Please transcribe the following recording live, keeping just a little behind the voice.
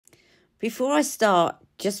Before I start,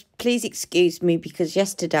 just please excuse me because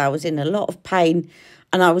yesterday I was in a lot of pain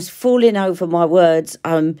and I was falling over my words.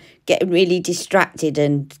 I'm getting really distracted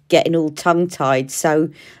and getting all tongue-tied. So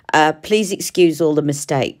please excuse all the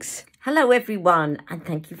mistakes. Hello, everyone, and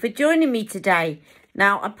thank you for joining me today.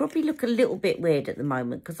 Now, I probably look a little bit weird at the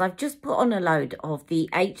moment because I've just put on a load of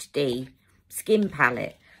the HD skin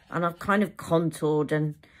palette and I've kind of contoured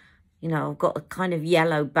and, you know, I've got a kind of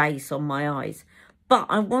yellow base on my eyes. But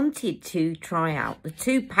I wanted to try out the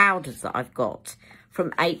two powders that I've got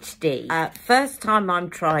from HD. First time I'm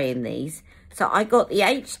trying these. So I got the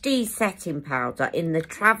HD setting powder in the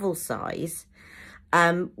travel size,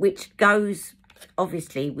 which goes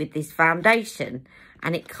obviously with this foundation.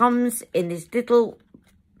 And it comes in this little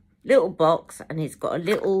box, and it's got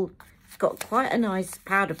quite a nice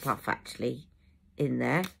powder puff actually in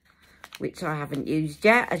there, which I haven't used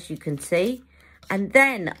yet, as you can see. And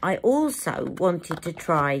then I also wanted to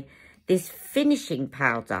try this finishing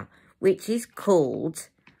powder, which is called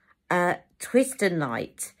Twist and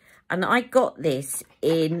Light. And I got this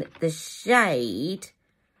in the shade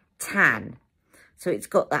Tan. So it's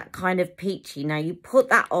got that kind of peachy. Now, you put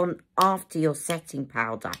that on after your setting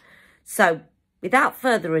powder. So without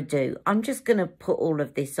further ado, I'm just going to put all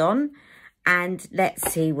of this on and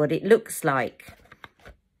let's see what it looks like.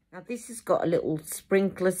 Now, this has got a little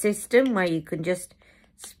sprinkler system where you can just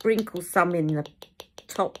sprinkle some in the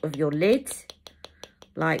top of your lid,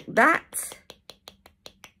 like that.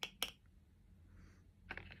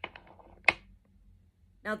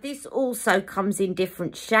 Now, this also comes in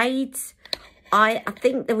different shades. I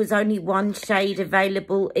think there was only one shade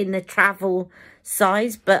available in the travel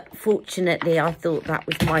size, but fortunately, I thought that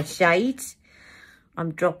was my shade.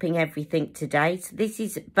 I'm dropping everything today. So this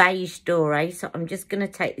is beige Dore. So I'm just going to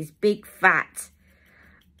take this big fat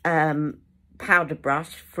powder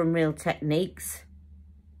brush from Real Techniques.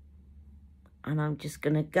 And I'm just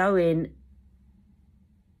going to go in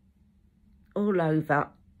all over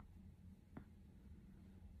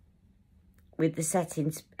with the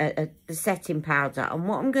setting powder. And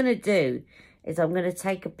what I'm going to do is I'm going to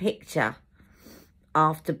take a picture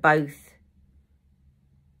after both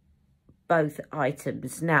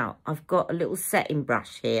items. Now, I've got a little setting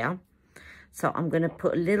brush here, so I'm going to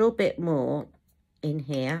put a little bit more in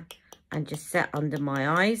here and just set under my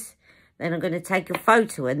eyes. Then I'm going to take a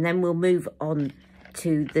photo and then we'll move on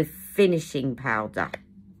to the finishing powder.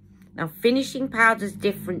 Now, finishing powder is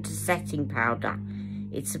different to setting powder.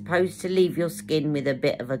 It's supposed to leave your skin with a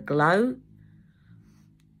bit of a glow.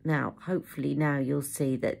 Now, hopefully now you'll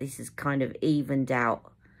see that this is kind of evened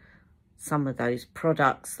out some of those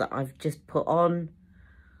products that I've just put on.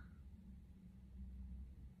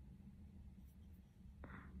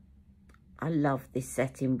 I love this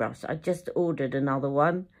setting brush. I just ordered another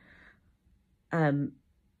one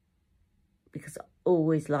because I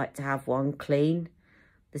always like to have one clean.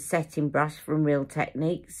 The setting brush from Real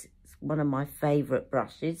Techniques. It's one of my favourite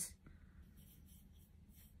brushes.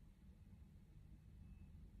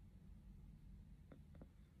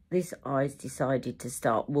 This eye's decided to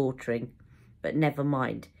start watering, but never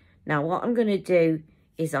mind. Now, what I'm going to do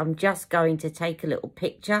is I'm just going to take a little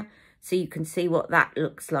picture so you can see what that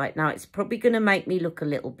looks like. Now, it's probably going to make me look a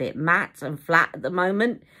little bit matte and flat at the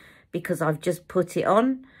moment because I've just put it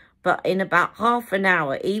on. But in about half an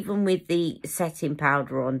hour, even with the setting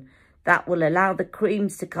powder on, that will allow the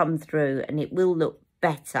creams to come through and it will look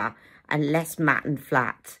better and less matte and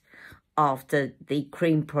flat after the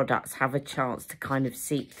cream products have a chance to kind of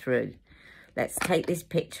seep through. Let's take this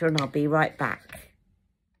picture and I'll be right back.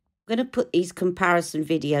 I'm going to put these comparison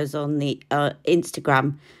videos on the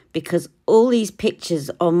Instagram because all these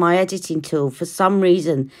pictures on my editing tool, for some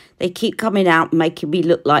reason, they keep coming out making me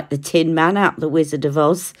look like the Tin Man out of The Wizard of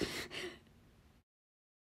Oz.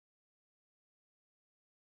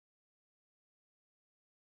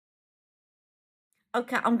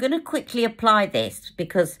 Okay, I'm going to quickly apply this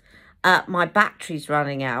because my battery's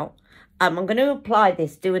running out. I'm going to apply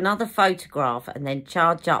this, do another photograph and then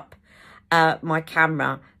charge up my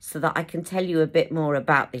camera so that I can tell you a bit more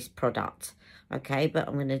about this product. Okay, but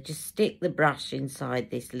I'm going to just stick the brush inside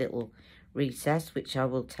this little recess, which I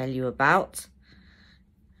will tell you about.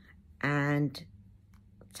 And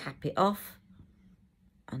tap it off.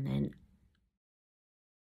 And then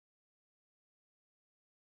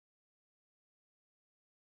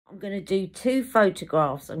I'm going to do two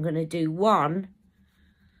photographs. I'm going to do one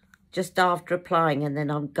just after applying, and then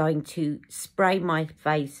I'm going to spray my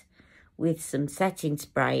face with some setting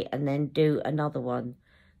spray and then do another one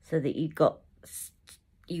so that you've got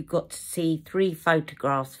to see three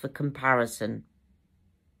photographs for comparison.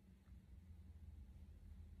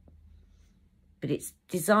 but it's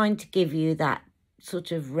designed to give you that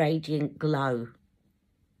sort of radiant glow.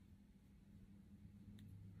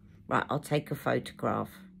 Right, I'll take a photograph.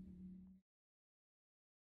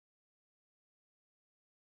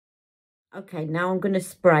 Okay, now I'm going to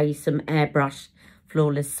spray some airbrush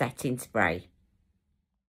flawless setting spray.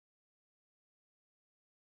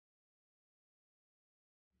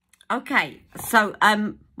 Okay, so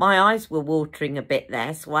my eyes were watering a bit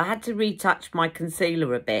there, so I had to retouch my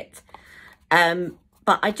concealer a bit.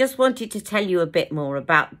 But I just wanted to tell you a bit more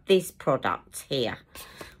about this product here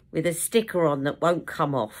with a sticker on that won't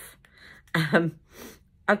come off.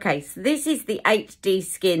 Okay, so this is the HD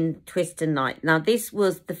Skin Twist and Light. Now, this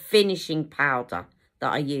was the finishing powder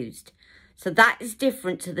that I used. So that is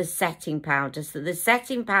different to the setting powder. So the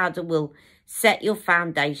setting powder will set your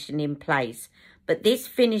foundation in place. But this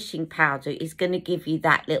finishing powder is going to give you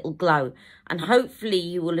that little glow. And hopefully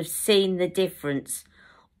you will have seen the difference.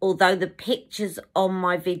 Although the pictures on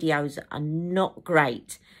my videos are not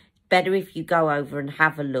great. Better if you go over and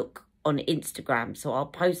have a look on Instagram. So I'll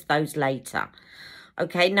post those later.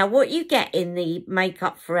 Okay, now what you get in the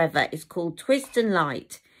Makeup Forever is called Twist and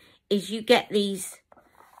Light. Is you get these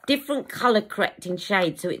different colour correcting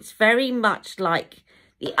shades. So it's very much like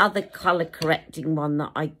the other colour correcting one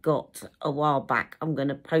that I got a while back. I'm going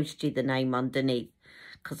to post you the name underneath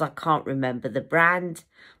because I can't remember the brand.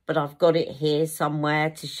 But I've got it here somewhere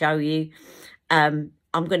to show you. I'm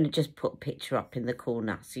going to just put a picture up in the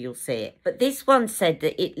corner so you'll see it. But this one said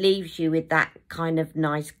that it leaves you with that kind of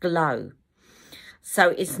nice glow. So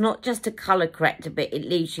it's not just a colour corrector, but it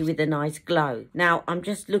leaves you with a nice glow. Now, I'm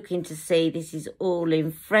just looking to see, this is all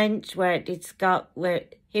in French, here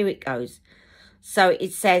it goes. So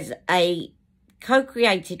it says, a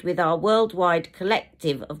co-created with our worldwide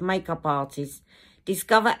collective of makeup artists,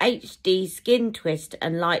 discover HD Skin Twist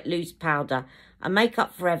and Light Loose Powder, a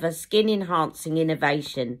Makeup Forever skin enhancing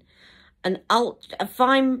innovation. A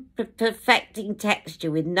fine perfecting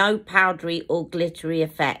texture with no powdery or glittery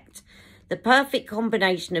effect. The perfect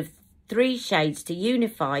combination of 3 shades to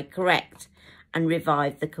unify, correct and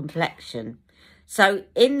revive the complexion. So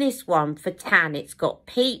in this one for tan, it's got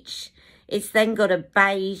peach, it's then got a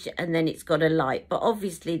beige, and then it's got a light. But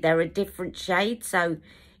obviously there are different shades, so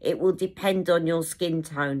it will depend on your skin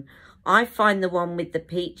tone. I find the one with the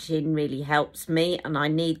peach in really helps me, and I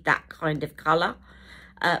need that kind of colour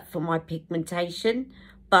for my pigmentation.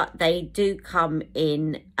 But they do come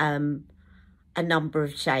in a number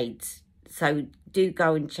of shades. So do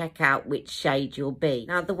go and check out which shade you'll be.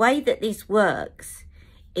 Now, the way that this works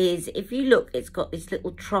is, if you look, it's got this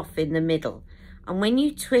little trough in the middle. And when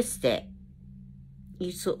you twist it,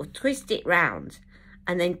 you sort of twist it round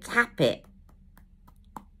and then tap it.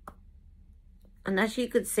 And as you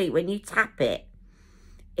can see, when you tap it,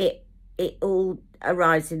 it all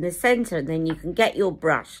arrives in the centre, and then you can get your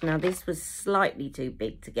brush. Now, this was slightly too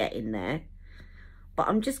big to get in there, but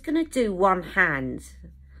I'm just going to do one hand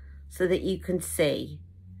so that you can see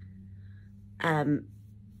the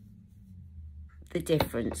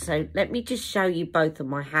difference. So let me just show you both of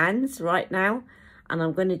my hands right now, and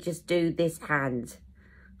I'm going to just do this hand.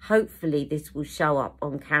 Hopefully this will show up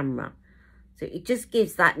on camera. So it just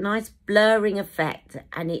gives that nice blurring effect,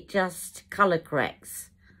 and it just colour corrects.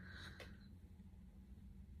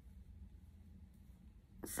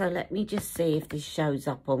 So let me just see if this shows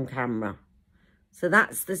up on camera. So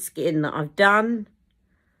that's the skin that I've done,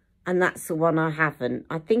 and that's the one I haven't.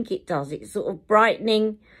 I think it does. It's sort of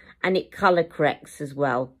brightening, and it colour corrects as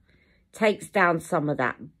well. Takes down some of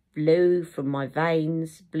that blue from my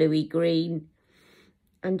veins, bluey green,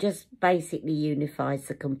 and just basically unifies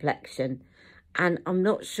the complexion. And I'm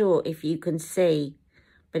not sure if you can see,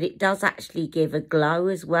 but it does actually give a glow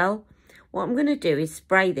as well. What I'm going to do is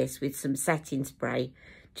spray this with some setting spray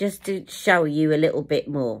just to show you a little bit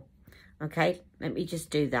more. Okay, let me just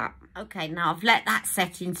do that. Okay, now I've let that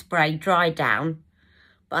setting spray dry down,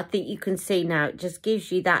 but I think you can see now it just gives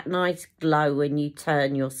you that nice glow when you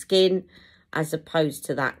turn your skin, as opposed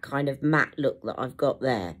to that kind of matte look that I've got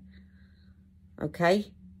there.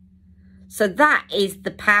 Okay, so that is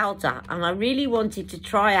the powder, and I really wanted to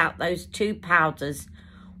try out those 2 powders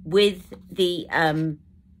with the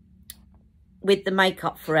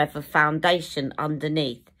Makeup Forever foundation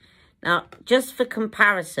underneath. Now, just for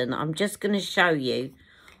comparison, I'm just going to show you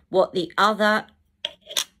what the other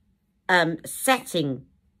setting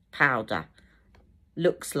powder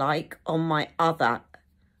looks like on my other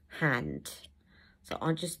hand. So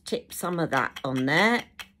I'll just tip some of that on there.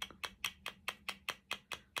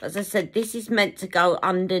 As I said, this is meant to go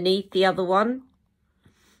underneath the other one.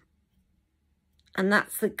 And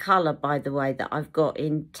that's the colour, by the way, that I've got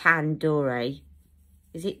in Tan Dore.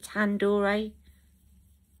 Is it Tan Dore?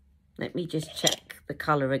 Let me just check the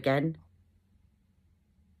colour again.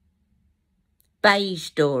 Beige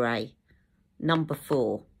Dore, number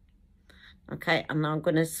 4. Okay, and I'm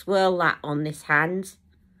going to swirl that on this hand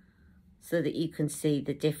so that you can see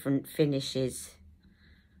the different finishes.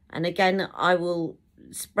 And again, I will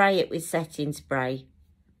spray it with setting spray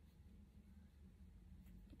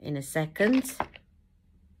in a second.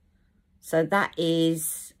 So that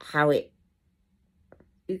is how it,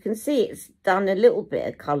 you can see it's done a little bit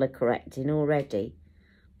of colour correcting already,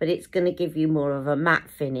 but it's going to give you more of a matte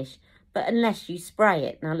finish. But unless you spray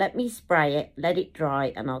it. Now let me spray it, let it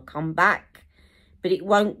dry, and I'll come back. But it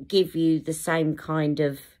won't give you the same kind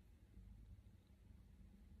of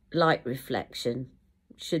light reflection.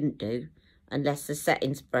 It shouldn't do, unless the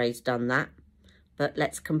setting spray's done that. But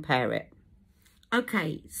let's compare it.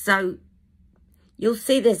 Okay, so you'll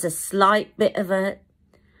see there's a slight bit of a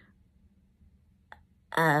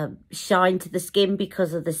shine to the skin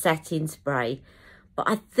because of the setting spray. But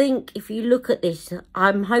I think if you look at this,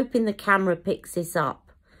 I'm hoping the camera picks this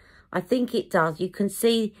up. I think it does. You can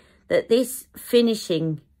see that this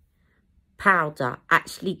finishing powder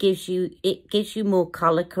actually gives you more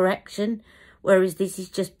colour correction, whereas this is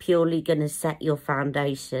just purely going to set your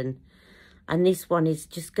foundation. And this one is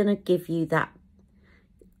just going to give you that,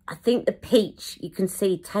 I think the peach, you can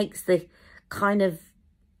see, takes the kind of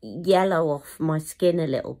yellow off my skin a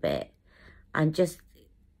little bit, and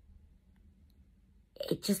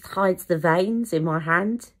it just hides the veins in my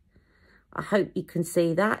hand. I hope you can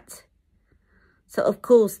see that. So of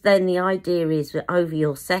course then the idea is that over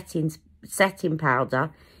your setting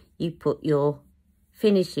powder you put your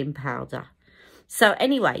finishing powder. So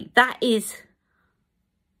anyway, that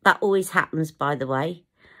always happens, by the way,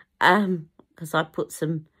 because I put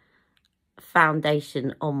some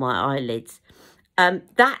foundation on my eyelids.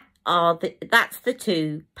 That's the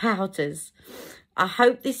 2 powders. I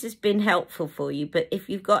hope this has been helpful for you, but if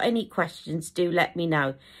you've got any questions, do let me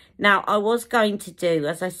know. Now, I was going to do,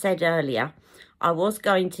 as I said earlier, I was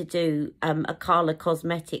going to do a Carla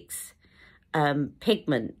Cosmetics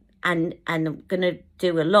pigment, and I'm going to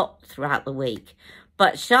do a lot throughout the week.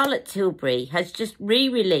 But Charlotte Tilbury has just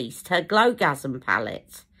re-released her Glowgasm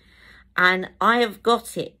palette, and I have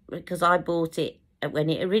got it because I bought it when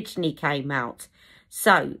it originally came out.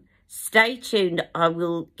 So stay tuned. I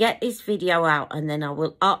will get this video out and then I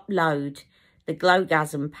will upload the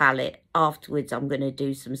Glowgasm palette afterwards. I'm going to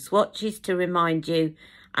do some swatches to remind you,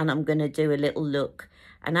 and I'm going to do a little look.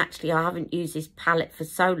 And actually, I haven't used this palette for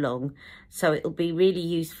so long, so it'll be really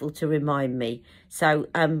useful to remind me. So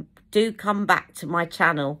do come back to my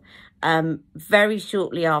channel very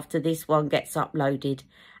shortly after this one gets uploaded,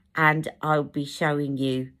 and I'll be showing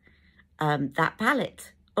you that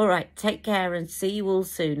palette. All right, take care and see you all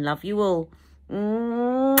soon. Love you all.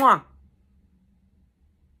 Mwah.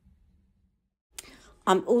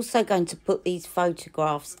 I'm also going to put these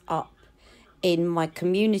photographs up in my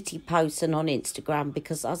community posts and on Instagram,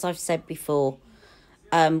 because as I've said before,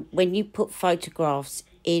 when you put photographs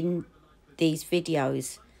in these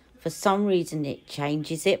videos, for some reason it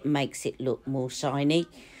changes it, makes it look more shiny.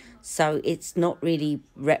 So it's not really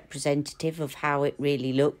representative of how it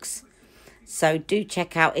really looks. So do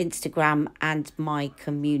check out Instagram and my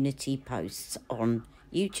community posts on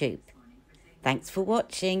YouTube. Thanks for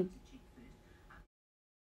watching.